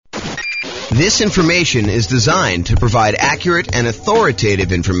This information is designed to provide accurate and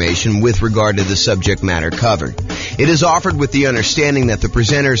authoritative information with regard to the subject matter covered. It is offered with the understanding that the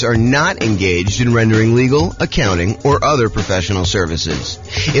presenters are not engaged in rendering legal, accounting, or other professional services.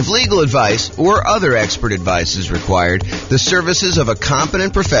 If legal advice or other expert advice is required, the services of a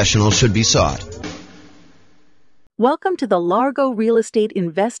competent professional should be sought. Welcome to the Largo Real Estate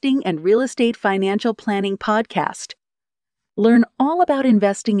Investing and Real Estate Financial Planning Podcast. Learn all about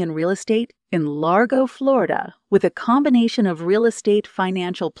investing in real estate in Largo, Florida, with a combination of real estate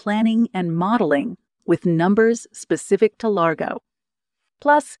financial planning and modeling with numbers specific to Largo.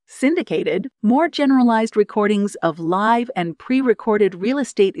 Plus, syndicated, more generalized recordings of live and pre-recorded real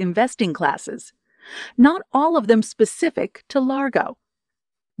estate investing classes, not all of them specific to Largo.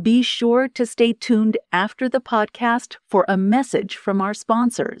 Be sure to stay tuned after the podcast for a message from our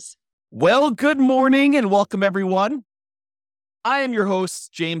sponsors. Well, good morning and welcome, everyone. I am your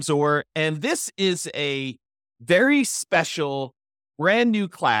host, James Orr, and this is a very special, brand new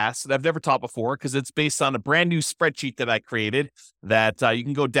class that I've never taught before because it's based on a brand new spreadsheet that I created that you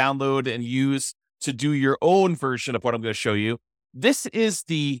can go download and use to do your own version of what I'm going to show you. This is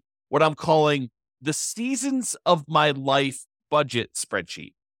what I'm calling the Seasons of My Life budget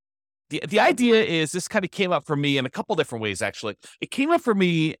spreadsheet. The idea is this kind of came up for me in a couple different ways, actually. It came up for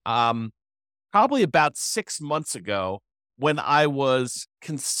me probably about 6 months ago when I was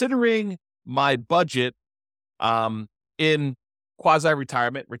considering my budget in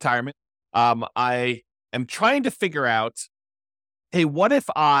quasi-retirement. I am trying to figure out, hey, what if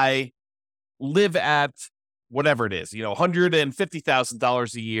I live at whatever it is,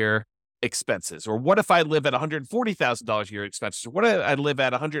 $150,000 a year expenses, or what if I live at $140,000 a year expenses, or what if I live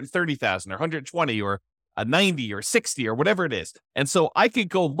at $130,000 or 120 or a 90 or 60 or whatever it is. And so I could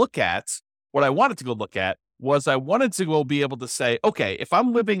go look at what I wanted to go look at was I wanted to go be able to say, okay, if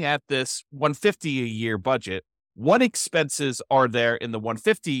I'm living at this $150 a year budget, what expenses are there in the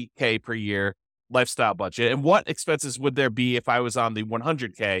 $150K per year lifestyle budget? And what expenses would there be if I was on the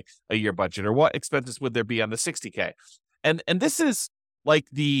 $100K a year budget? Or what expenses would there be on the $60K? And this is like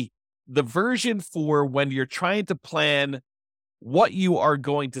the version for when you're trying to plan what you are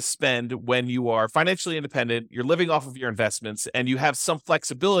going to spend when you are financially independent, you're living off of your investments, and you have some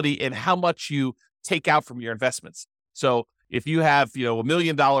flexibility in how much you take out from your investments. So if you have, $1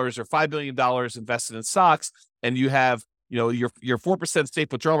 million or $5 million invested in stocks, and you have, your 4%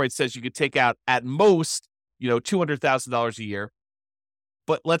 state withdrawal rate says you could take out at most, $200,000 a year.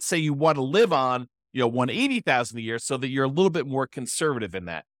 But let's say you want to live on, $180,000 a year so that you're a little bit more conservative in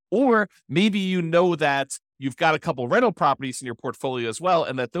that. Or maybe you know that you've got a couple rental properties in your portfolio as well,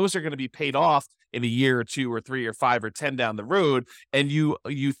 and that those are going to be paid off in a year or 2 or 3 or 5 or 10 down the road. And you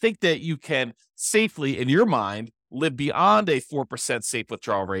think that you can safely, in your mind, live beyond a 4% safe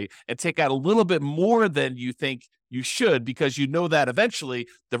withdrawal rate and take out a little bit more than you think you should, because you know that eventually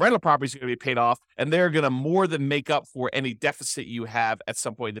the rental properties are going to be paid off and they're going to more than make up for any deficit you have at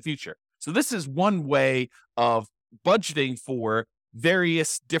some point in the future. So this is one way of budgeting for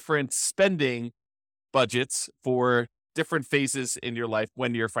various different spending budgets for different phases in your life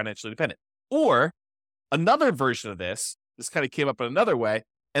when you're financially independent. Or another version of this kind of came up in another way,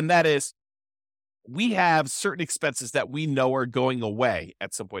 and that is we have certain expenses that we know are going away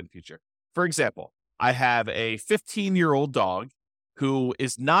at some point in the future. For example, I have a 15-year-old dog who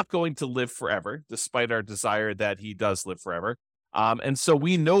is not going to live forever, despite our desire that he does live forever. And so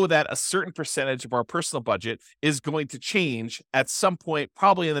we know that a certain percentage of our personal budget is going to change at some point,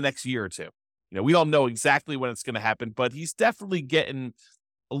 probably in the next year or two. We don't know exactly when it's going to happen, but he's definitely getting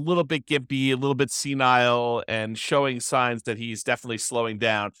a little bit gimpy, a little bit senile, and showing signs that he's definitely slowing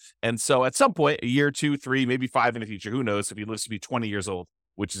down. And so at some point, a year, 2, 3, maybe 5 in the future, who knows if he lives to be 20 years old,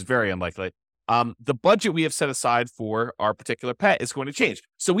 which is very unlikely. The budget we have set aside for our particular pet is going to change.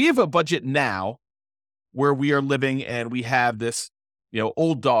 So we have a budget now where we are living and we have this,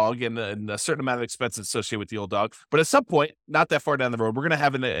 old dog and a certain amount of expenses associated with the old dog. But at some point, not that far down the road, we're going to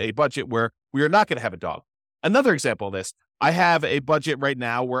have a budget where we are not going to have a dog. Another example of this, I have a budget right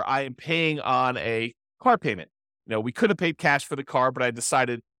now where I am paying on a car payment. We could have paid cash for the car, but I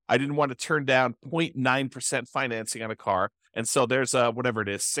decided I didn't want to turn down 0.9% financing on a car. And so there's whatever it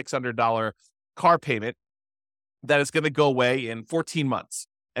is, $600 car payment that is going to go away in 14 months.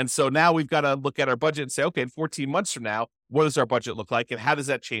 And so now we've got to look at our budget and say, okay, in 14 months from now, what does our budget look like? And how does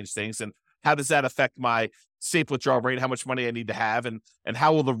that change things? And how does that affect my safe withdrawal rate, how much money I need to have, and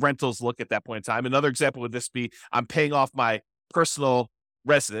how will the rentals look at that point in time? Another example would this be, I'm paying off my personal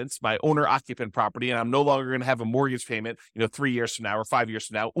residence, my owner-occupant property, and I'm no longer going to have a mortgage payment, 3 years from now or 5 years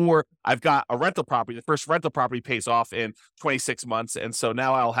from now. Or I've got a rental property. The first rental property pays off in 26 months. And so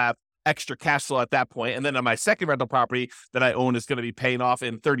now I'll have extra cash flow at that point. And then on my second rental property that I own is going to be paying off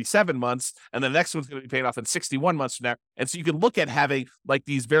in 37 months. And the next one's going to be paying off in 61 months from now. And so you can look at having like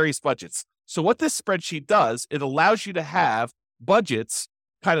these various budgets. So what this spreadsheet does, it allows you to have budgets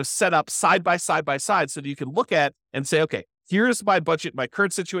kind of set up side by side so that you can look at and say, okay, here's my budget, my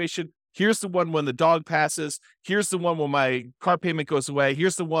current situation. Here's the one when the dog passes. Here's the one when my car payment goes away.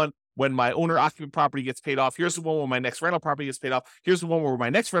 Here's the one when my owner-occupant property gets paid off. Here's the one when my next rental property gets paid off. Here's the one where my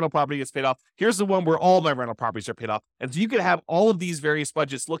next rental property gets paid off. Here's the one where all my rental properties are paid off. And so you can have all of these various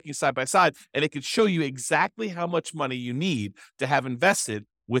budgets looking side by side, and it can show you exactly how much money you need to have invested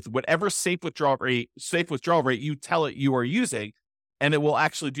with whatever safe withdrawal rate you tell it you are using. And it will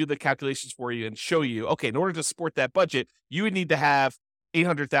actually do the calculations for you and show you, okay, in order to support that budget, you would need to have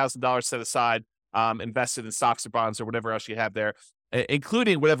 $800,000 set aside, invested in stocks or bonds or whatever else you have there,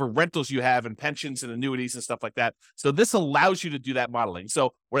 including whatever rentals you have and pensions and annuities and stuff like that. So this allows you to do that modeling.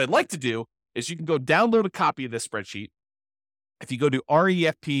 So what I'd like to do is you can go download a copy of this spreadsheet. If you go to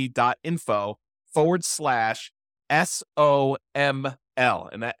refp.info/SOML,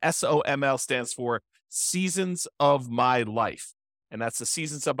 and that SOML stands for Seasons of My Life. And that's the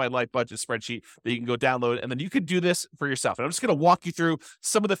Seasons of My Life budget spreadsheet that you can go download. And then you could do this for yourself. And I'm just going to walk you through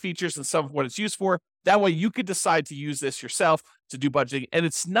some of the features and some of what it's used for. That way you could decide to use this yourself to do budgeting. And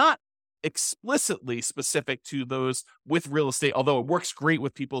it's not explicitly specific to those with real estate, although it works great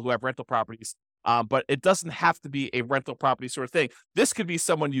with people who have rental properties. But it doesn't have to be a rental property sort of thing. This could be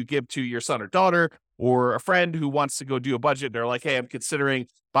someone you give to your son or daughter or a friend who wants to go do a budget. They're like, hey, I'm considering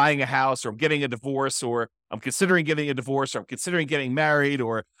buying a house, or I'm getting a divorce, or I'm considering getting a divorce, or I'm considering getting married,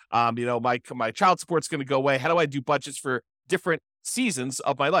 or, my child support's going to go away. How do I do budgets for different seasons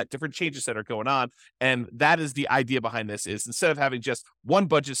of my life, different changes that are going on? And that is the idea behind this, is instead of having just one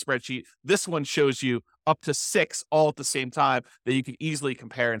budget spreadsheet, this one shows you up to 6 all at the same time that you can easily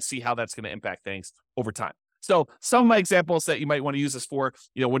compare and see how that's going to impact things over time. So some of my examples that you might want to use this for,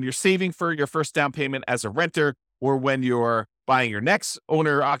 when you're saving for your first down payment as a renter, or when you're buying your next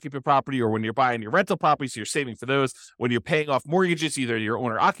owner-occupant property, or when you're buying your rental property, so you're saving for those. When you're paying off mortgages, either your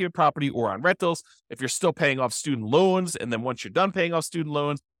owner-occupant property or on rentals. If you're still paying off student loans, and then once you're done paying off student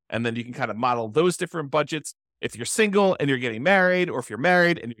loans, and then you can kind of model those different budgets. If you're single and you're getting married, or if you're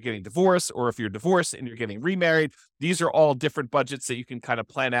married and you're getting divorced, or if you're divorced and you're getting remarried, these are all different budgets that you can kind of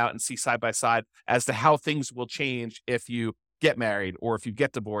plan out and see side by side as to how things will change if you get married, or if you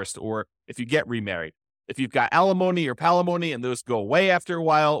get divorced, or if you get remarried. If you've got alimony or palimony and those go away after a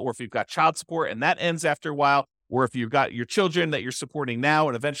while, or if you've got child support and that ends after a while, or if you've got your children that you're supporting now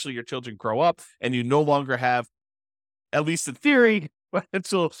and eventually your children grow up and you no longer have, at least in theory,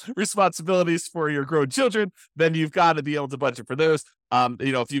 financial responsibilities for your grown children, then you've got to be able to budget for those.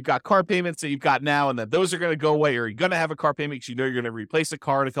 If you've got car payments that you've got now and then those are going to go away, or you're going to have a car payment because you're going to replace a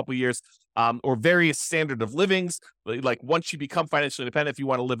car in a couple of years, or various standard of livings, like once you become financially independent, if you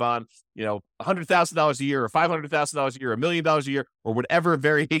want to live on, $100,000 a year, or $500,000 a year, $1 million a year, or whatever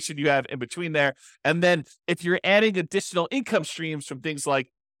variation you have in between there. And then if you're adding additional income streams from things like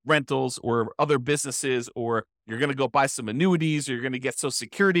rentals or other businesses, or you're going to go buy some annuities, or you're going to get Social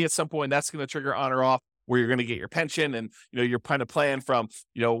Security at some point, that's going to trigger on or off, where you're going to get your pension, and you're kind of plan from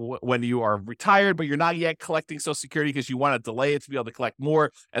when you are retired, but you're not yet collecting Social Security because you want to delay it to be able to collect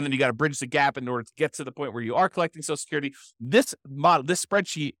more, and then you got to bridge the gap in order to get to the point where you are collecting Social Security. This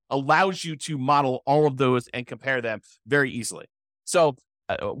spreadsheet allows you to model all of those and compare them very easily. So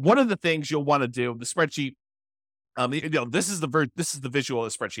one of the things you'll want to do, the spreadsheet. This is the visual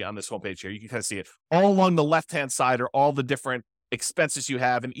of the spreadsheet on this homepage here. You can kind of see it all along the left-hand side are all the different expenses you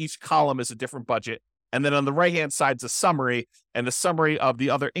have, and each column is a different budget. And then on the right-hand side is a summary, and the summary of the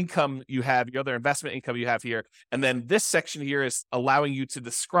other income you have, your other investment income you have here. And then this section here is allowing you to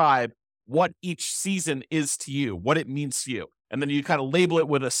describe what each season is to you, what it means to you. And then you kind of label it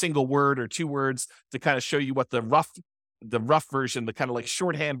with a single word or 2 words to kind of show you what the rough version, the kind of like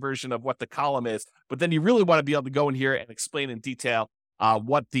shorthand version of what the column is. But then you really want to be able to go in here and explain in detail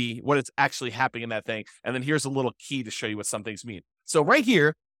what is actually happening in that thing. And then here's a little key to show you what some things mean. So right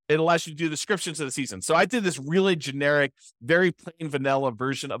here, it allows you to do descriptions of the season. So I did this really generic, very plain vanilla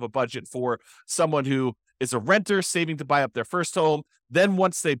version of a budget for someone who is a renter saving to buy up their first home. Then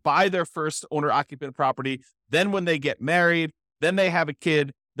once they buy their first owner-occupant property, then when they get married, then they have a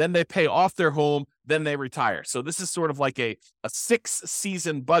kid, then they pay off their home, then they retire. So this is sort of like a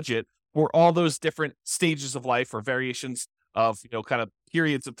 6-season budget for all those different stages of life, or variations of, kind of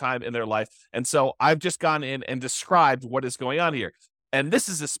periods of time in their life. And so I've just gone in and described what is going on here. And this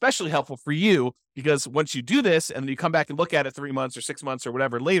is especially helpful for you because once you do this and you come back and look at it 3 months or 6 months or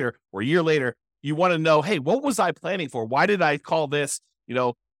whatever later, or a year later, you want to know, hey, what was I planning for? Why did I call this,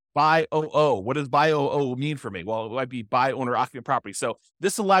 buy OO. What does buy OO mean for me? Well, it might be buy owner occupant property. So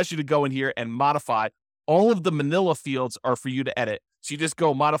this allows you to go in here and modify. All of the manila fields are for you to edit. So you just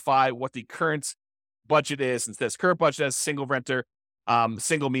go modify what the current budget is. And says current budget as single renter,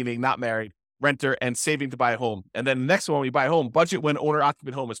 single meaning not married, renter, and saving to buy a home. And then the next one, when you buy a home, budget when owner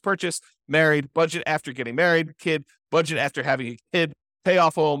occupant home is purchased, married, budget after getting married, kid, budget after having a kid, pay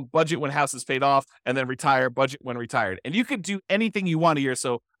off home, budget when house is paid off, and then retire, budget when retired. And you can do anything you want here.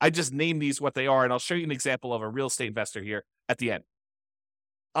 So I just named these what they are, and I'll show you an example of a real estate investor here at the end.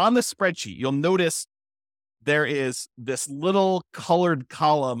 On the spreadsheet, you'll notice there is this little colored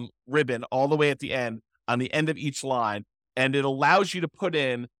column ribbon all the way at the end on the end of each line, and it allows you to put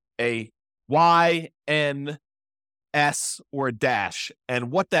in a Y, N, S, or a dash. And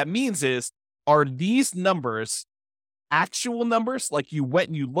what that means is, are these numbers actual numbers, like you went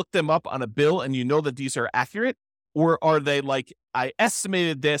and you looked them up on a bill and you know that these are accurate? Or are they like, I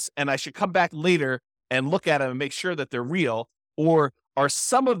estimated this and I should come back later and look at them and make sure that they're real? Or are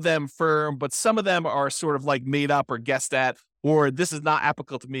some of them firm, but some of them are sort of like made up or guessed at, or this is not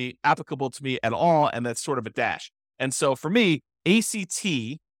applicable to me at all, and that's sort of a dash. And so for me, ACT,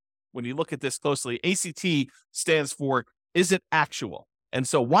 when you look at this closely, ACT stands for, is it actual? And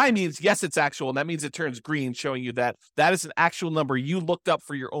so Y means, yes, it's actual. And that means it turns green, showing you that that is an actual number you looked up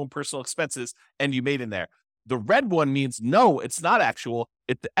for your own personal expenses and you made in there. The red one means, no, it's not actual.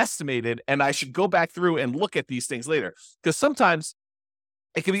 It's estimated. And I should go back through and look at these things later. Because sometimes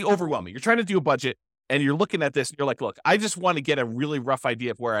it can be overwhelming. You're trying to do a budget and you're looking at this and you're like, look, I just want to get a really rough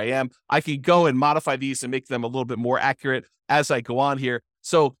idea of where I am. I can go and modify these and make them a little bit more accurate as I go on here.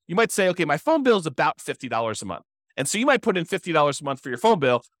 So you might say, okay, my phone bill is about $50 a month. And so you might put in $50 a month for your phone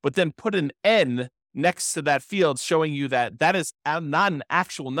bill, but then put an N next to that field showing you that that is not an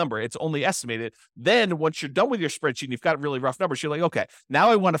actual number. It's only estimated. Then once you're done with your spreadsheet and you've got really rough numbers, you're like, okay, now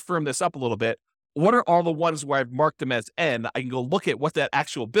I want to firm this up a little bit. What are all the ones where I've marked them as N? I can go look at what that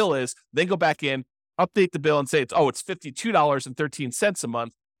actual bill is, then go back in, update the bill and say it's $52.13 a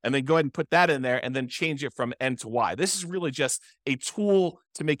month. And then go ahead and put that in there and then change it from N to Y. This is really just a tool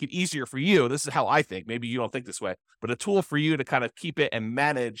to make it easier for you. This is how I think. Maybe you don't think this way, but a tool for you to kind of keep it and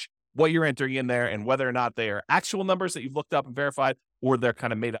manage what you're entering in there and whether or not they are actual numbers that you've looked up and verified or they're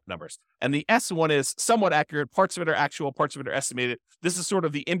kind of made up numbers. And the S one is somewhat accurate. Parts of it are actual, parts of it are estimated. This is sort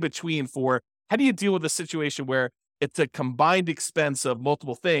of the in-between for how do you deal with a situation where it's a combined expense of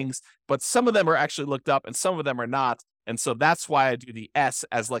multiple things, but some of them are actually looked up and some of them are not. And so that's why I do the S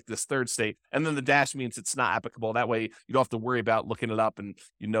as like this third state. And then the dash means it's not applicable. That way you don't have to worry about looking it up and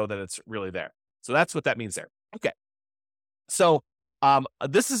you know that it's really there. So that's what that means there. Okay. So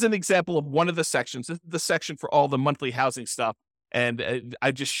this is an example of one of the sections. This is the section for all the monthly housing stuff. And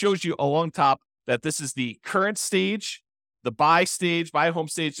I just showed you along top that this is the current stage, the buy stage, buy home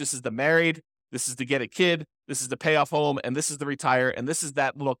stage. This is the married. This is to get a kid. This is the pay off home. And this is the retire. And this is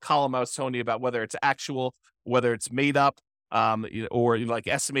that little column I was telling you about, whether it's actual, whether it's made up, or like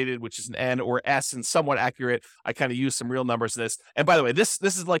estimated, which is an N, or S and somewhat accurate. I kind of use some real numbers in this. And by the way, this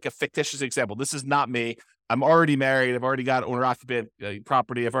is like a fictitious example. This is not me. I'm already married. I've already got owner occupant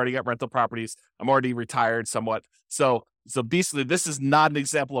property. I've already got rental properties. I'm already retired somewhat. So basically, this is not an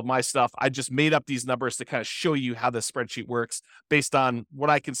example of my stuff. I just made up these numbers to kind of show you how the spreadsheet works based on what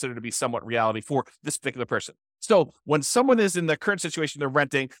I consider to be somewhat reality for this particular person. So when someone is in the current situation, they're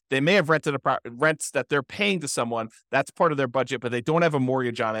renting, they may have rented rents that they're paying to someone. That's part of their budget, but they don't have a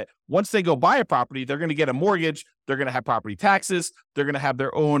mortgage on it. Once they go buy a property, they're going to get a mortgage. They're going to have property taxes. They're going to have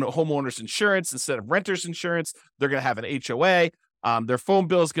their own homeowner's insurance instead of renter's insurance. They're going to have an HOA. Their phone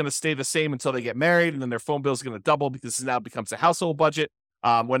bill is going to stay the same until they get married, and then their phone bill is going to double because this now becomes a household budget.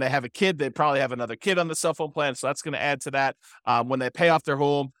 When they have a kid, they probably have another kid on the cell phone plan, so that's going to add to that. When they pay off their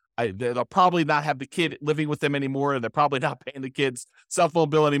home, they'll probably not have the kid living with them anymore. They're probably not paying the kid's cell phone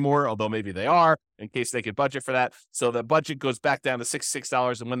bill anymore, although maybe they are, in case they could budget for that. So the budget goes back down to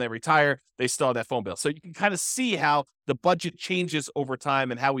 $66, and when they retire, they still have that phone bill. So you can kind of see how the budget changes over time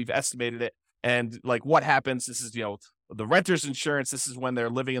and how we've estimated it. And like what happens, this is, the renter's insurance, this is when they're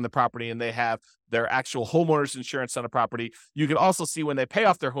living in the property and they have their actual homeowner's insurance on a property. You can also see when they pay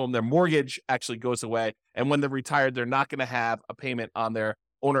off their home, their mortgage actually goes away. And when they're retired, they're not going to have a payment on their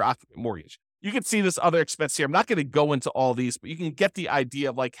owner-occupant mortgage. You can see this other expense here. I'm not going to go into all these, but you can get the idea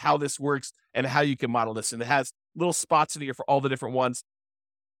of like how this works and how you can model this. And it has little spots in here for all the different ones.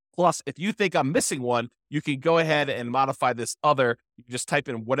 Plus, if you think I'm missing one, you can go ahead and modify this other. You can just type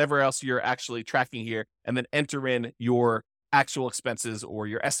in whatever else you're actually tracking here and then enter in your actual expenses or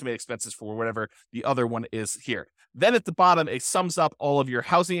your estimated expenses for whatever the other one is here. Then at the bottom, it sums up all of your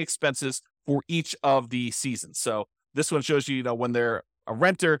housing expenses for each of the seasons. So this one shows you, when they're a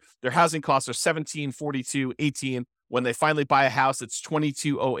renter, their housing costs are 17, 42, 18. When they finally buy a house, it's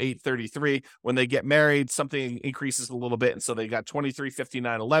 220833. When they get married, something increases a little bit, and so they got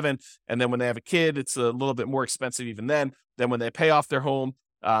 235911. And then when they have a kid, it's a little bit more expensive even then. Then when they pay off their home,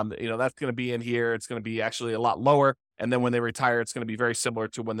 that's going to be in here. It's going to be actually a lot lower. And then when they retire, it's going to be very similar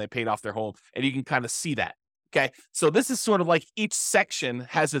to when they paid off their home. And you can kind of see that. Okay. So this is sort of like each section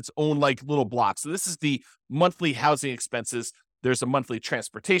has its own like little block. So this is the monthly housing expenses. There's a monthly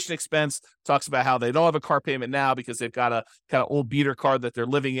transportation expense. Talks about how they don't have a car payment now because they've got a kind of old beater car that they're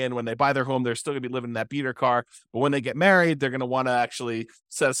living in. When they buy their home, they're still going to be living in that beater car. But when they get married, they're going to want to actually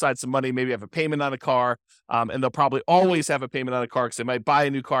set aside some money, maybe have a payment on a car. And they'll probably always have a payment on a car because they might buy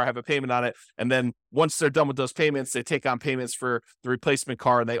a new car, have a payment on it. And then once they're done with those payments, they take on payments for the replacement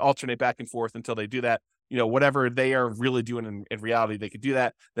car and they alternate back and forth until they do that. Whatever they are really doing in reality, they could do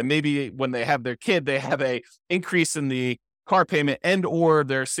that. Then maybe when they have their kid, they have a increase in the car payment and or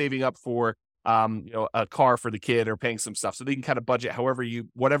they're saving up for a car for the kid or paying some stuff. So they can kind of budget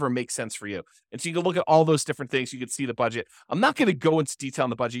whatever makes sense for you. And so you can look at all those different things. You can see the budget. I'm not going to go into detail on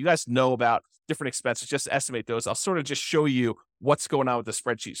the budget. You guys know about different expenses. Just estimate those. I'll sort of just show you what's going on with the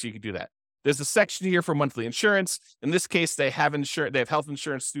spreadsheet so you can do that. There's a section here for monthly insurance. In this case, they have health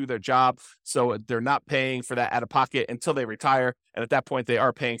insurance through their job. So they're not paying for that out of pocket until they retire. And at that point, they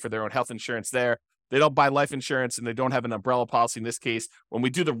are paying for their own health insurance there. They don't buy life insurance and they don't have an umbrella policy in this case. When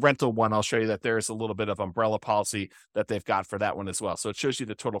we do the rental one, I'll show you that there's a little bit of umbrella policy that they've got for that one as well. So it shows you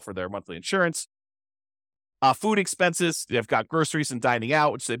the total for their monthly insurance. Food expenses, they've got groceries and dining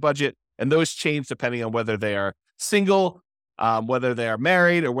out, which they budget. And those change depending on whether they are single, whether they are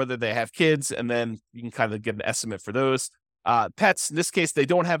married or whether they have kids. And then you can kind of get an estimate for those. Pets, in this case, they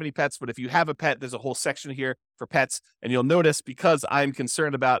don't have any pets, but if you have a pet, there's a whole section here for pets. And you'll notice because I'm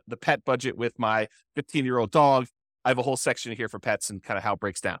concerned about the pet budget with my 15-year-old dog, I have a whole section here for pets and kind of how it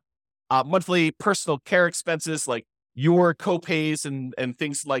breaks down. Monthly personal care expenses, like your copays and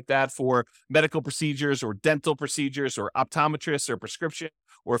things like that for medical procedures or dental procedures or optometrists or prescription,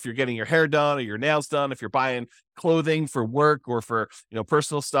 or if you're getting your hair done or your nails done, if you're buying clothing for work or for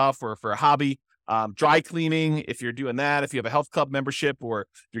personal stuff or for a hobby. Dry cleaning, if you're doing that, if you have a health club membership or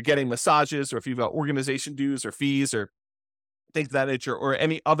you're getting massages or if you've got organization dues or fees or things of that nature or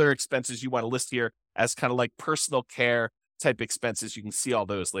any other expenses you want to list here as kind of like personal care type expenses, you can see all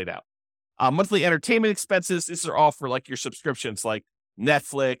those laid out. Monthly entertainment expenses, these are all for like your subscriptions like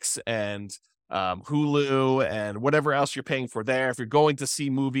Netflix and Hulu and whatever else you're paying for there. If you're going to see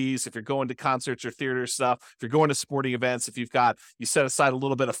movies, if you're going to concerts or theater stuff, if you're going to sporting events, if you set aside a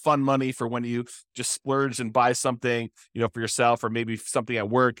little bit of fun money for when you just splurge and buy something, for yourself or maybe something at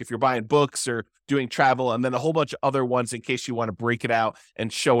work, if you're buying books or doing travel, and then a whole bunch of other ones in case you want to break it out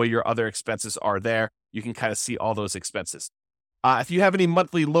and show where your other expenses are there. You can kind of see all those expenses. If you have any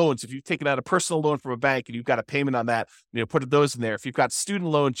monthly loans, if you've taken out a personal loan from a bank and you've got a payment on that, put those in there. If you've got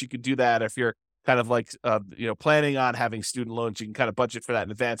student loans, you could do that. If you're kind of like, planning on having student loans, you can kind of budget for that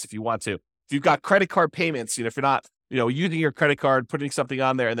in advance if you want to. If you've got credit card payments, if you're not, using your credit card, putting something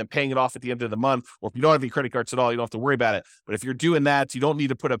on there and then paying it off at the end of the month, or if you don't have any credit cards at all, you don't have to worry about it. But if you're doing that, you don't need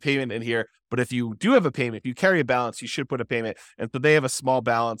to put a payment in here. But if you do have a payment, if you carry a balance, you should put a payment. And so they have a small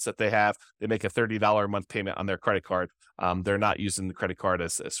balance that they have. They make a $30 a month payment on their credit card. They're not using the credit card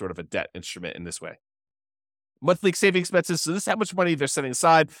as sort of a debt instrument in this way. Monthly saving expenses. So this is how much money they're setting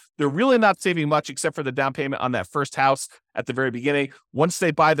aside. They're really not saving much except for the down payment on that first house at the very beginning. Once they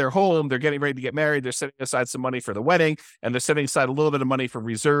buy their home, they're getting ready to get married. They're setting aside some money for the wedding, and they're setting aside a little bit of money for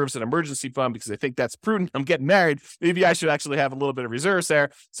reserves and emergency fund because they think that's prudent. I'm getting married. Maybe I should actually have a little bit of reserves there.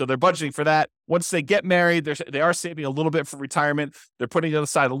 So they're budgeting for that. Once they get married, they are saving a little bit for retirement. They're putting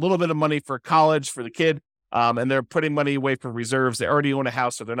aside a little bit of money for college for the kid. And they're putting money away for reserves. They already own a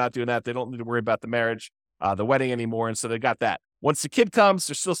house, so they're not doing that. They don't need to worry about the marriage. The wedding anymore. And so they got that. Once the kid comes,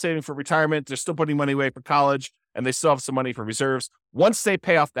 they're still saving for retirement. They're still putting money away for college, and they still have some money for reserves. Once they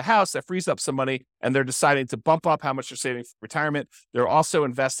pay off the house, that frees up some money, and they're deciding to bump up how much they're saving for retirement. They're also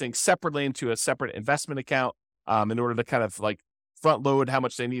investing separately into a separate investment account in order to kind of like front load how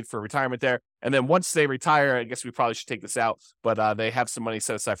much they need for retirement there. And then once they retire, I guess we probably should take this out, but they have some money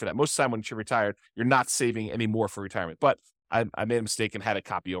set aside for that. Most of the time when you're retired, you're not saving any more for retirement. But I made a mistake and had a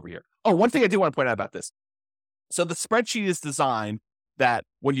copy over here. Oh, one thing I do want to point out about this. So the spreadsheet is designed that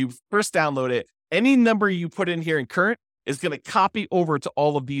when you first download it, any number you put in here in current is going to copy over to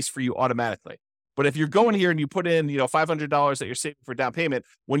all of these for you automatically. But if you're going here and you put in, $500 that you're saving for down payment,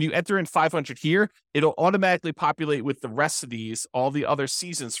 when you enter in 500 here, it'll automatically populate with the rest of these, all the other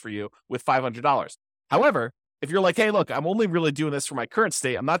seasons for you with $500. However, If you're like, hey, look, I'm only really doing this for my current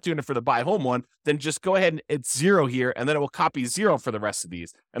state, I'm not doing it for the buy home one, then just go ahead and it's 0 here, and then it will copy 0 for the rest of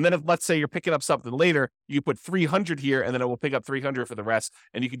these. And then if, let's say you're picking up something later, you put 300 here, and then it will pick up 300 for the rest,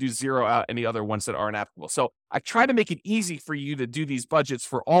 and you can do 0 out any other ones that aren't applicable. So I try to make it easy for you to do these budgets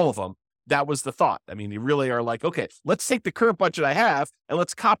for all of them. That was the thought. I mean, you really are like, okay, let's take the current budget I have and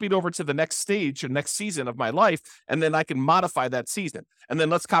let's copy it over to the next stage or next season of my life. And then I can modify that season. And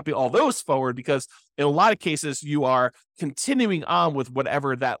then let's copy all those forward, because in a lot of cases, you are continuing on with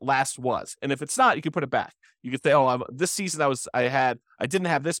whatever that last was. And if it's not, you can put it back. You could say, oh, this season I didn't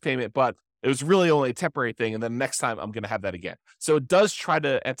have this payment, but it was really only a temporary thing. And then next time I'm going to have that again. So it does try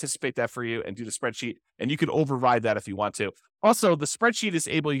to anticipate that for you and do the spreadsheet, and you can override that if you want to. Also, the spreadsheet is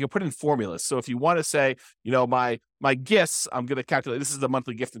able, you can put in formulas. So if you want to say, my gifts, I'm going to calculate, this is the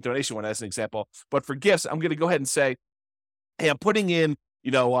monthly gift and donation one as an example. But for gifts, I'm going to go ahead and say, hey, I'm putting in,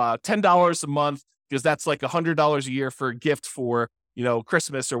 $10 a month, because that's like $100 a year for a gift for,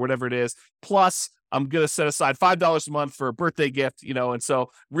 Christmas or whatever it is. Plus, I'm going to set aside $5 a month for a birthday gift, and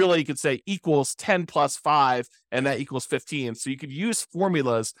so really you could say equals 10 plus 5, and that equals 15. So you could use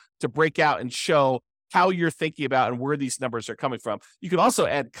formulas to break out and show how you're thinking about and where these numbers are coming from. You can also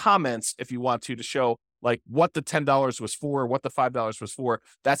add comments if you want to show like what the $10 was for, what the $5 was for.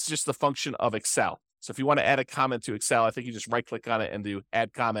 That's just the function of Excel. So if you want to add a comment to Excel, I think you just right click on it and do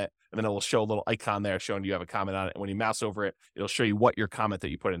add comment, and then it will show a little icon there showing you have a comment on it. And when you mouse over it, it'll show you what your comment that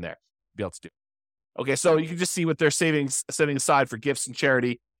you put in there be able to do. Okay, so you can just see what they're setting aside for gifts and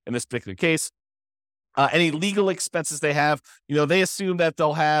charity in this particular case. Any legal expenses they have, they assume that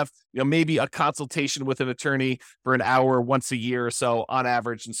they'll have, maybe a consultation with an attorney for an hour once a year or so on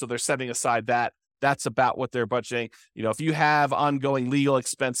average. And so they're setting aside that. That's about what they're budgeting. If you have ongoing legal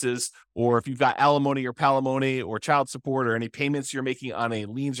expenses, or if you've got alimony or palimony or child support, or any payments you're making on any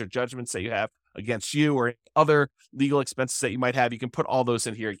liens or judgments that you have against you, or other legal expenses that you might have, you can put all those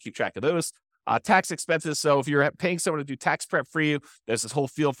in here and keep track of those. Tax expenses. So if you're paying someone to do tax prep for you, there's this whole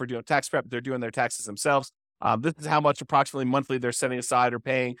field for doing tax prep. They're doing their taxes themselves. This is how much approximately monthly they're setting aside or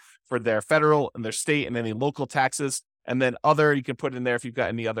paying for their federal and their state and any local taxes. And then other, you can put in there if you've got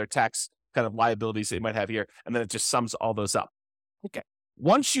any other tax kind of liabilities that you might have here. And then it just sums all those up. Okay.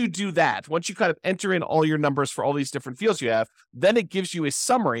 Once you do that, once you kind of enter in all your numbers for all these different fields you have, then it gives you a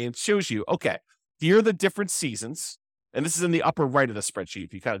summary and shows you, okay, here are the different seasons. And this is in the upper right of the spreadsheet.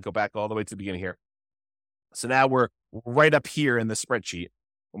 If you kind of go back all the way to the beginning here. So now we're right up here in the spreadsheet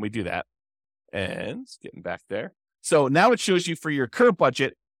when we do that. And it's getting back there. So now it shows you for your current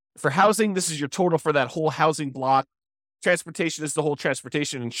budget. For housing, this is your total for that whole housing block. Transportation is the whole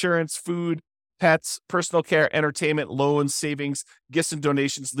transportation, insurance, food, pets, personal care, entertainment, loans, savings, gifts and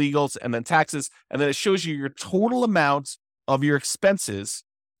donations, legals, and then taxes. And then it shows you your total amount of your expenses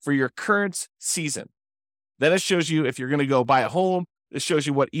for your current season. Then it shows you if you're going to go buy a home, it shows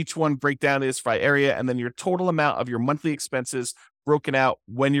you what each one breakdown is by area, and then your total amount of your monthly expenses broken out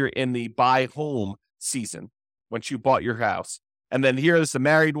when you're in the buy home season, once you bought your house. And then here's the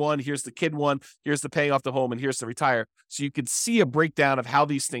married one, here's the kid one, here's the paying off the home, and here's the retire. So you can see a breakdown of how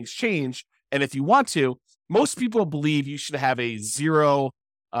these things change. And if you want to, most people believe you should have a 0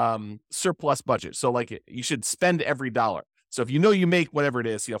 surplus budget. So like you should spend every dollar. So if you make whatever it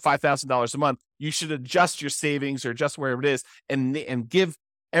is, $5,000 a month, you should adjust your savings or adjust wherever it is and give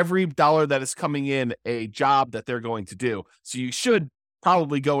every dollar that is coming in a job that they're going to do. So you should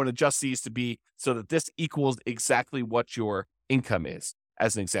probably go and adjust these to be so that this equals exactly what your income is,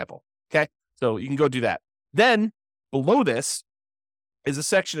 as an example. Okay. So you can go do that. Then below this is a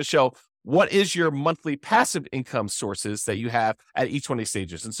section to show what is your monthly passive income sources that you have at each one of these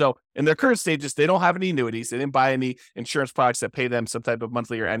stages. And so in their current stages, they don't have any annuities. They didn't buy any insurance products that pay them some type of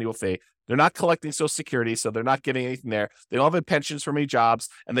monthly or annual fee. They're not collecting Social Security, so they're not getting anything there. They don't have any pensions from any jobs,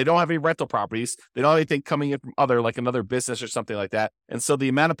 and they don't have any rental properties. They don't have anything coming in from like another business or something like that. And so the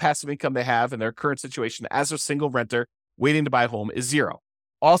amount of passive income they have in their current situation as a single renter waiting to buy a home is 0.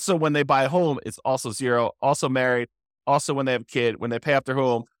 Also, when they buy a home, it's also 0. Also married. Also, when they have a kid, when they pay off their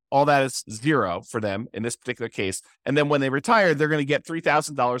home, all that is 0 for them in this particular case. And then when they retire, they're going to get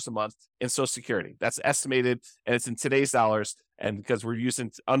 $3,000 a month in Social Security. That's estimated, and it's in today's dollars. And because we're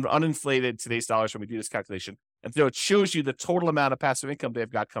using uninflated today's dollars when we do this calculation. And so it shows you the total amount of passive income they've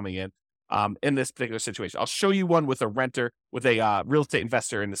got coming in this particular situation. I'll show you one with a renter, with a real estate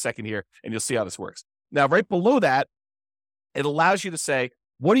investor in a second here, and you'll see how this works. Now, right below that, it allows you to say,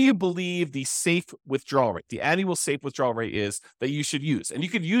 what do you believe the safe withdrawal rate, the annual safe withdrawal rate is that you should use? And you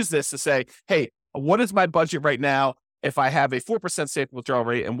could use this to say, hey, what is my budget right now? if I have a 4% safe withdrawal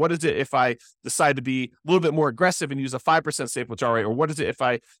rate? And what is it if I decide to be a little bit more aggressive and use a 5% safe withdrawal rate? Or what is it if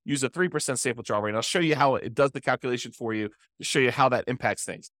I use a 3% safe withdrawal rate? And I'll show you how it does the calculation for you to show you how that impacts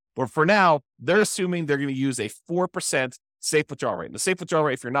things. But for now, they're assuming they're going to use a 4% safe withdrawal rate. And the safe withdrawal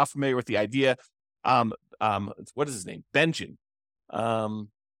rate, if you're not familiar with the idea, what is his name? Benjamin.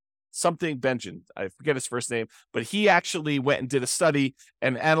 Something Benjamin. I forget his first name, but he actually went and did a study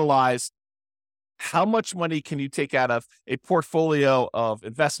and analyzed how much money can you take out of a portfolio of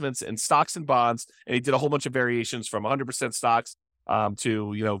investments in stocks and bonds. And he did a whole bunch of variations from 100% stocks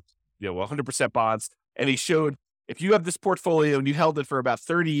to 100% bonds. And he showed if you have this portfolio and you held it for about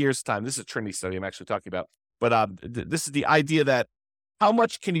 30 years time, this is a Trinity study I'm actually talking about, but this is the idea that how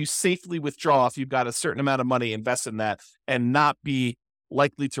much can you safely withdraw if you've got a certain amount of money invested in that and not be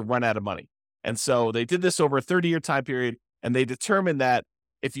likely to run out of money. And so they did this over a 30-year time period, and they determined that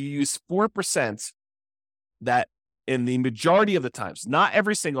if you use 4%, that in the majority of the times, not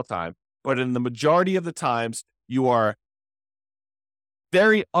every single time, but in the majority of the times, you are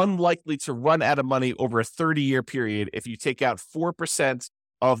very unlikely to run out of money over a 30-year period if you take out 4%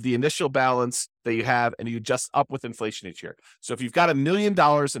 of the initial balance that you have and you adjust up with inflation each year. So if you've got $1 million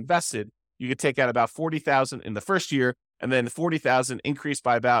invested, you could take out about $40,000 in the first year, and then $40,000 increased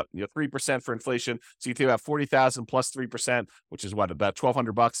by about 3% for inflation. So you think about $40,000 plus 3%, which is what, about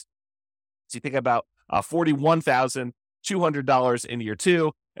 $1,200 bucks. So you think about $41,200 in year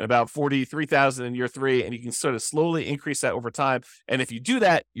two, and about $43,000 in year three, and you can sort of slowly increase that over time. And if you do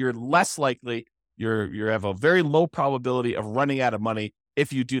that, you're less likely, you have a very low probability of running out of money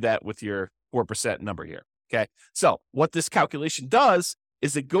if you do that with your 4% number here. Okay, so what this calculation does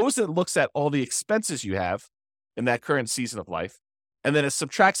is it goes and looks at all the expenses you have in that current season of life, and then it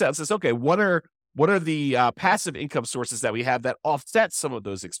subtracts out and says, okay, what are the passive income sources that we have that offset some of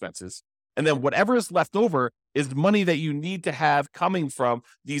those expenses? And then whatever is left over is money that you need to have coming from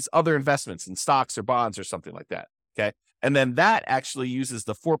these other investments in stocks or bonds or something like that. Okay, and then that actually uses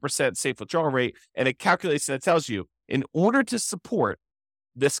the 4% safe withdrawal rate, and it calculates and it tells you in order to support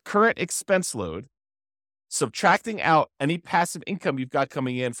this current expense load, subtracting out any passive income you've got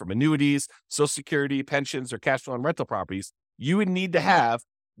coming in from annuities, Social Security, pensions, or cash flow on rental properties, you would need to have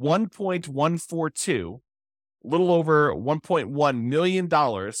 $1.142, a little over $1.1 million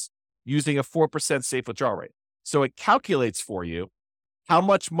using a 4% safe withdrawal rate. So it calculates for you how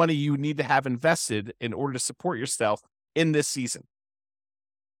much money you need to have invested in order to support yourself in this season.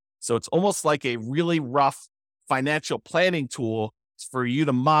 So it's almost like a really rough financial planning tool for you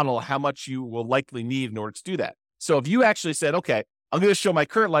to model how much you will likely need in order to do that. So if you actually said, okay, I'm going to show my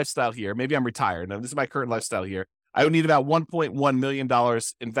current lifestyle here. Maybe I'm retired. Now, this is my current lifestyle here. I would need about $1.1 million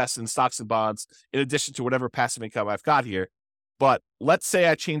invested in stocks and bonds in addition to whatever passive income I've got here. But let's say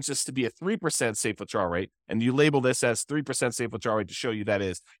I change this to be a 3% safe withdrawal rate, and you label this as 3% safe withdrawal rate to show you that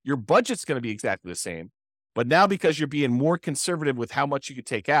is. Your budget's going to be exactly the same. But now because you're being more conservative with how much you could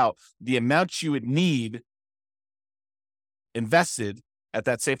take out, the amount you would need invested at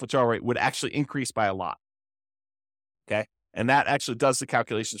that safe withdrawal rate would actually increase by a lot. Okay. And that actually does the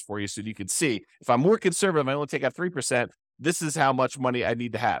calculations for you. So you can see if I'm more conservative, I only take out 3%, this is how much money I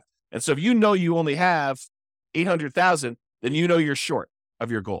need to have. And so if you know you only have 800,000, then you know you're short of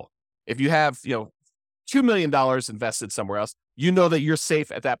your goal. If you have, $2 million invested somewhere else, you know that you're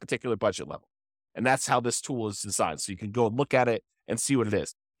safe at that particular budget level. And that's how this tool is designed. So you can go and look at it and see what it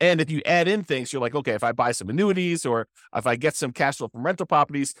is. And if you add in things, you're like, okay, if I buy some annuities or if I get some cash flow from rental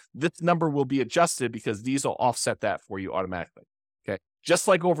properties, this number will be adjusted because these will offset that for you automatically. Okay. Just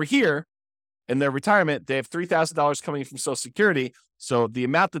like over here in their retirement, they have $3,000 coming from Social Security. So the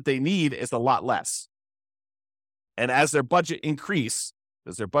amount that they need is a lot less. And as their budget increase,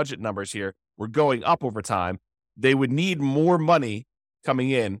 as their budget numbers here were going up over time, they would need more money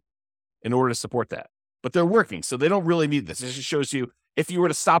coming in order to support that. But they're working, so they don't really need this. It just shows you if you were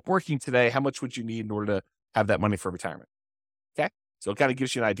to stop working today, how much would you need in order to have that money for retirement? Okay, so it kind of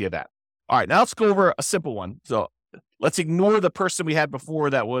gives you an idea of that. All right, now let's go over a simple one. So let's ignore the person we had before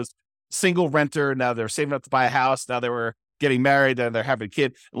that was single renter. Now they're saving up to buy a house. Now they were getting married and they're having a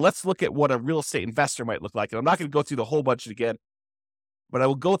kid. Let's look at what a real estate investor might look like. And I'm not going to go through the whole budget again, but I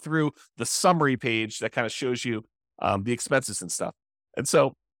will go through the summary page that kind of shows you the expenses and stuff. And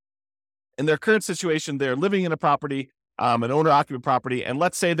so in their current situation, they're living in a property, an owner-occupant property, and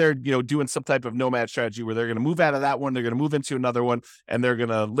let's say they're doing some type of nomad strategy where they're going to move out of that one, they're going to move into another one, and they're going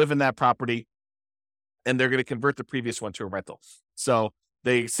to live in that property, and they're going to convert the previous one to a rental. So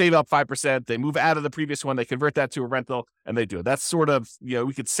They save up 5%, they move out of the previous one, they convert that to a rental, and they do it. That's sort of,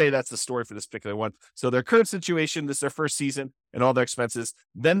 we could say that's the story for this particular one. So their current situation, this is their first season and all their expenses.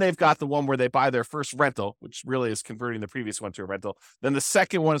 Then they've got the one where they buy their first rental, which really is converting the previous one to a rental. Then the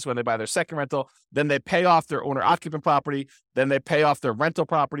second one is when they buy their second rental. Then they pay off their owner-occupant property. Then they pay off their rental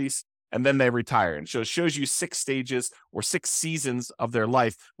properties. And then they retire. And so it shows you 6 stages or 6 seasons of their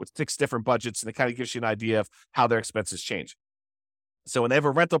life with 6 different budgets. And it kind of gives you an idea of how their expenses change. So when they have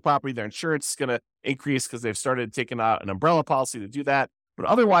a rental property, their insurance is going to increase because they've started taking out an umbrella policy to do that. But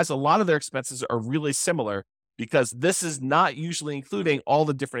otherwise, a lot of their expenses are really similar because this is not usually including all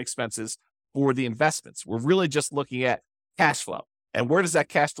the different expenses for the investments. We're really just looking at cash flow. And where does that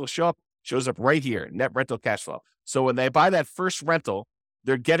cash flow show up? Shows up right here, net rental cash flow. So when they buy that first rental,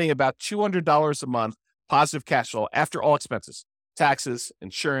 they're getting about $200 a month positive cash flow after all expenses, taxes,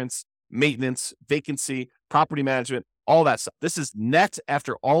 insurance, maintenance, vacancy, property management, all that stuff. This is net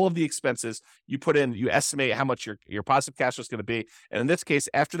after all of the expenses you put in. You estimate how much your positive cash flow is going to be. And in this case,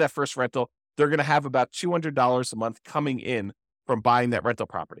 after that first rental, they're going to have about $200 a month coming in from buying that rental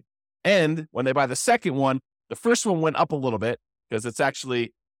property. And when they buy the second one, the first one went up a little bit because it's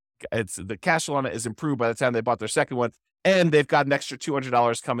the cash flow on it is improved by the time they bought their second one. And they've got an extra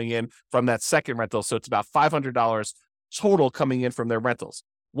 $200 coming in from that second rental. So it's about $500 total coming in from their rentals.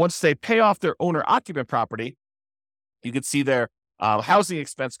 Once they pay off their owner-occupant property, you can see their housing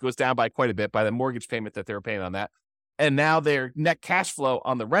expense goes down by quite a bit by the mortgage payment that they were paying on that. And now their net cash flow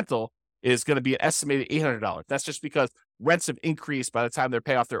on the rental is going to be an estimated $800. That's just because rents have increased by the time they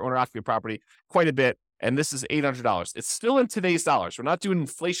pay off their owner-occupant property quite a bit. And this is $800. It's still in today's dollars. We're not doing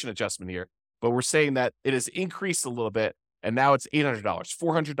inflation adjustment here, but we're saying that it has increased a little bit, and now it's $800,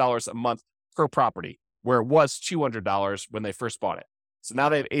 $400 a month per property, where it was $200 when they first bought it. So now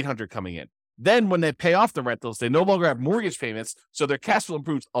they have $800 coming in. Then when they pay off the rentals, they no longer have mortgage payments, so their cash flow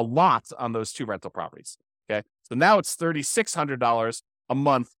improves a lot on those 2 rental properties. Okay, so now it's $3,600 a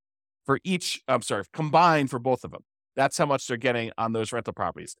month for each. Combined for both of them. That's how much they're getting on those rental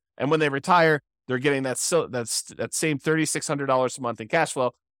properties. And when they retire, they're getting that same $3,600 a month in cash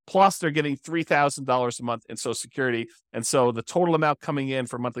flow. Plus, they're getting $3,000 a month in Social Security. And so the total amount coming in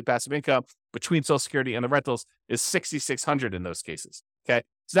for monthly passive income between Social Security and the rentals is $6,600 in those cases. Okay.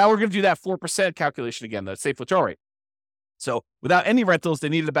 So now we're going to do that 4% calculation again, the safe withdrawal rate. So without any rentals, they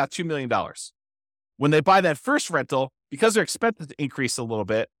needed about $2 million. When they buy that first rental, because their expenses increase a little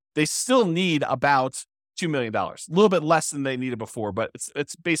bit, they still need about $2 million, a little bit less than they needed before, but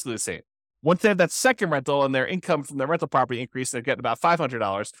it's basically the same. Once they have that second rental and their income from their rental property increase, they're getting about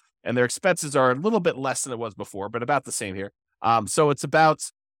 $500, and their expenses are a little bit less than it was before, but about the same here. So it's about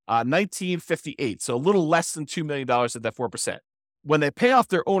 $1,958, so a little less than $2 million at that 4%. When they pay off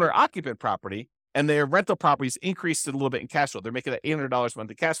their owner-occupant property and their rental properties increased a little bit in cash flow, they're making that $800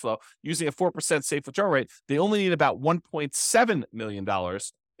 monthly cash flow using a 4% safe withdrawal rate. They only need about $1.7 million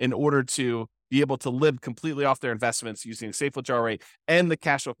in order to be able to live completely off their investments using a safe withdrawal rate and the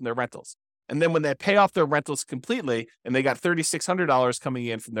cash flow from their rentals. And then when they pay off their rentals completely and they got $3,600 coming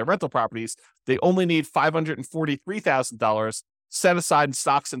in from their rental properties, they only need $543,000 set aside in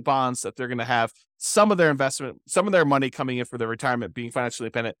stocks and bonds that they're going to have some of their investment, some of their money coming in for their retirement, being financially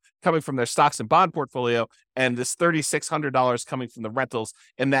independent, coming from their stocks and bond portfolio, and this $3,600 coming from the rentals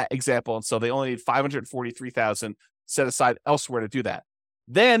in that example. And so they only need $543,000 set aside elsewhere to do that.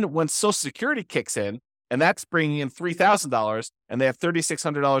 Then when Social Security kicks in, and that's bringing in $3,000, and they have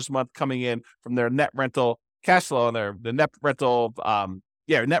 $3,600 a month coming in from their net rental cash flow on the net rental,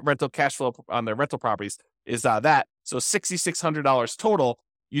 net rental cash flow on their rental properties is that. So $6,600 total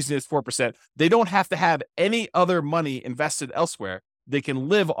using this 4%. They don't have to have any other money invested elsewhere. They can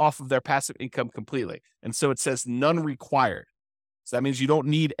live off of their passive income completely. And so it says none required. So that means you don't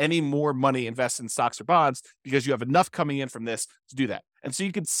need any more money invested in stocks or bonds because you have enough coming in from this to do that. And so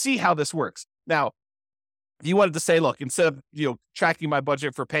you can see how this works. Now, if you wanted to say, look, instead of tracking my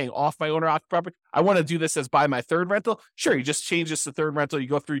budget for paying off my owner-occupied property, I want to do this as buy my third rental. Sure, you just change this to third rental. You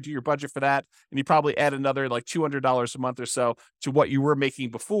go through, do your budget for that, and you probably add another like $200 a month or so to what you were making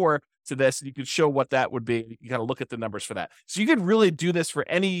before to this, and you can show what that would be. You kind of look at the numbers for that. So you could really do this for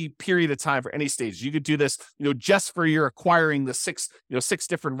any period of time, for any stage. You could do this, just for your acquiring the six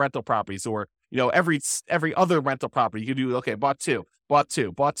different rental properties, or every other rental property. You could do, okay, bought two,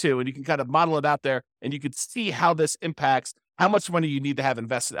 and you can kind of model it out there, and you could see how this impacts how much money you need to have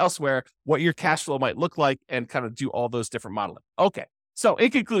invested elsewhere, what your cash flow might look like, and kind of do all those different modeling. Okay, so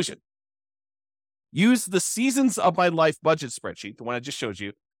in conclusion, use the Seasons of My Life budget spreadsheet, the one I just showed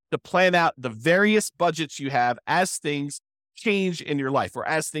you, to plan out the various budgets you have as things change in your life, or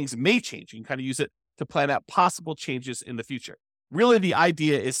as things may change. You can kind of use it to plan out possible changes in the future. really the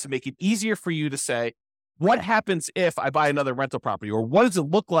idea is to make it easier for you to say, what happens if I buy another rental property? Or what does it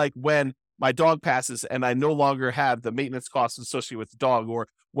look like when my dog passes and I no longer have the maintenance costs associated with the dog? Or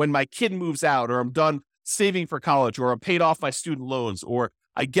when my kid moves out, or I'm done saving for college, or I'm paid off my student loans, or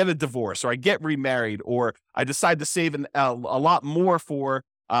I get a divorce, or I get remarried, or I decide to save a lot more for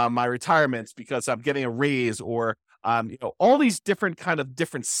my retirement because I'm getting a raise, or all these different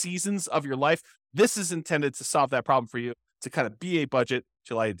seasons of your life. This is intended to solve that problem for you, to kind of be a budget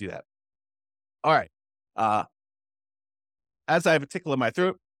to allow you to do that. All right. As I have a tickle in my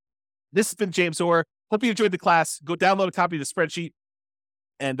throat, this has been James Orr. Hope you enjoyed the class. Go download a copy of the spreadsheet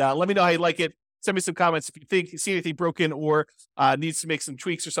and let me know how you like it. Send me some comments if you see anything broken or needs to make some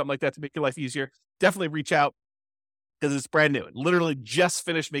tweaks or something like that to make your life easier. Definitely reach out because it's brand new. Literally just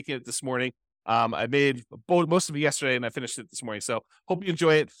finished making it this morning. I made most of it yesterday and I finished it this morning. So hope you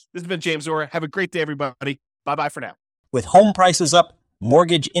enjoy it. This has been James Orr. Have a great day, everybody. Bye-bye for now. With home prices up,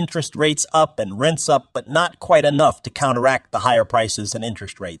 mortgage interest rates up, and rents up, but not quite enough to counteract the higher prices and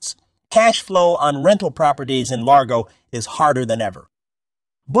interest rates, cash flow on rental properties in Largo is harder than ever.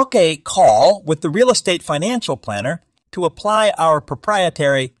 Book a call with the Real Estate Financial Planner to apply our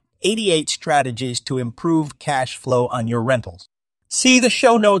proprietary 88 strategies to improve cash flow on your rentals. See the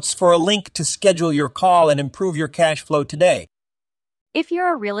show notes for a link to schedule your call and improve your cash flow today. If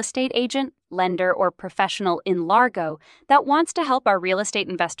you're a real estate agent, lender, or professional in Largo that wants to help our real estate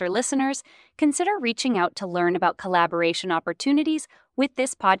investor listeners, consider reaching out to learn about collaboration opportunities with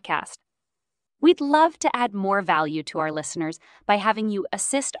this podcast. We'd love to add more value to our listeners by having you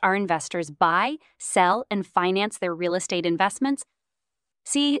assist our investors buy, sell, and finance their real estate investments.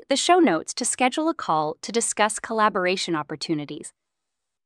 See the show notes to schedule a call to discuss collaboration opportunities.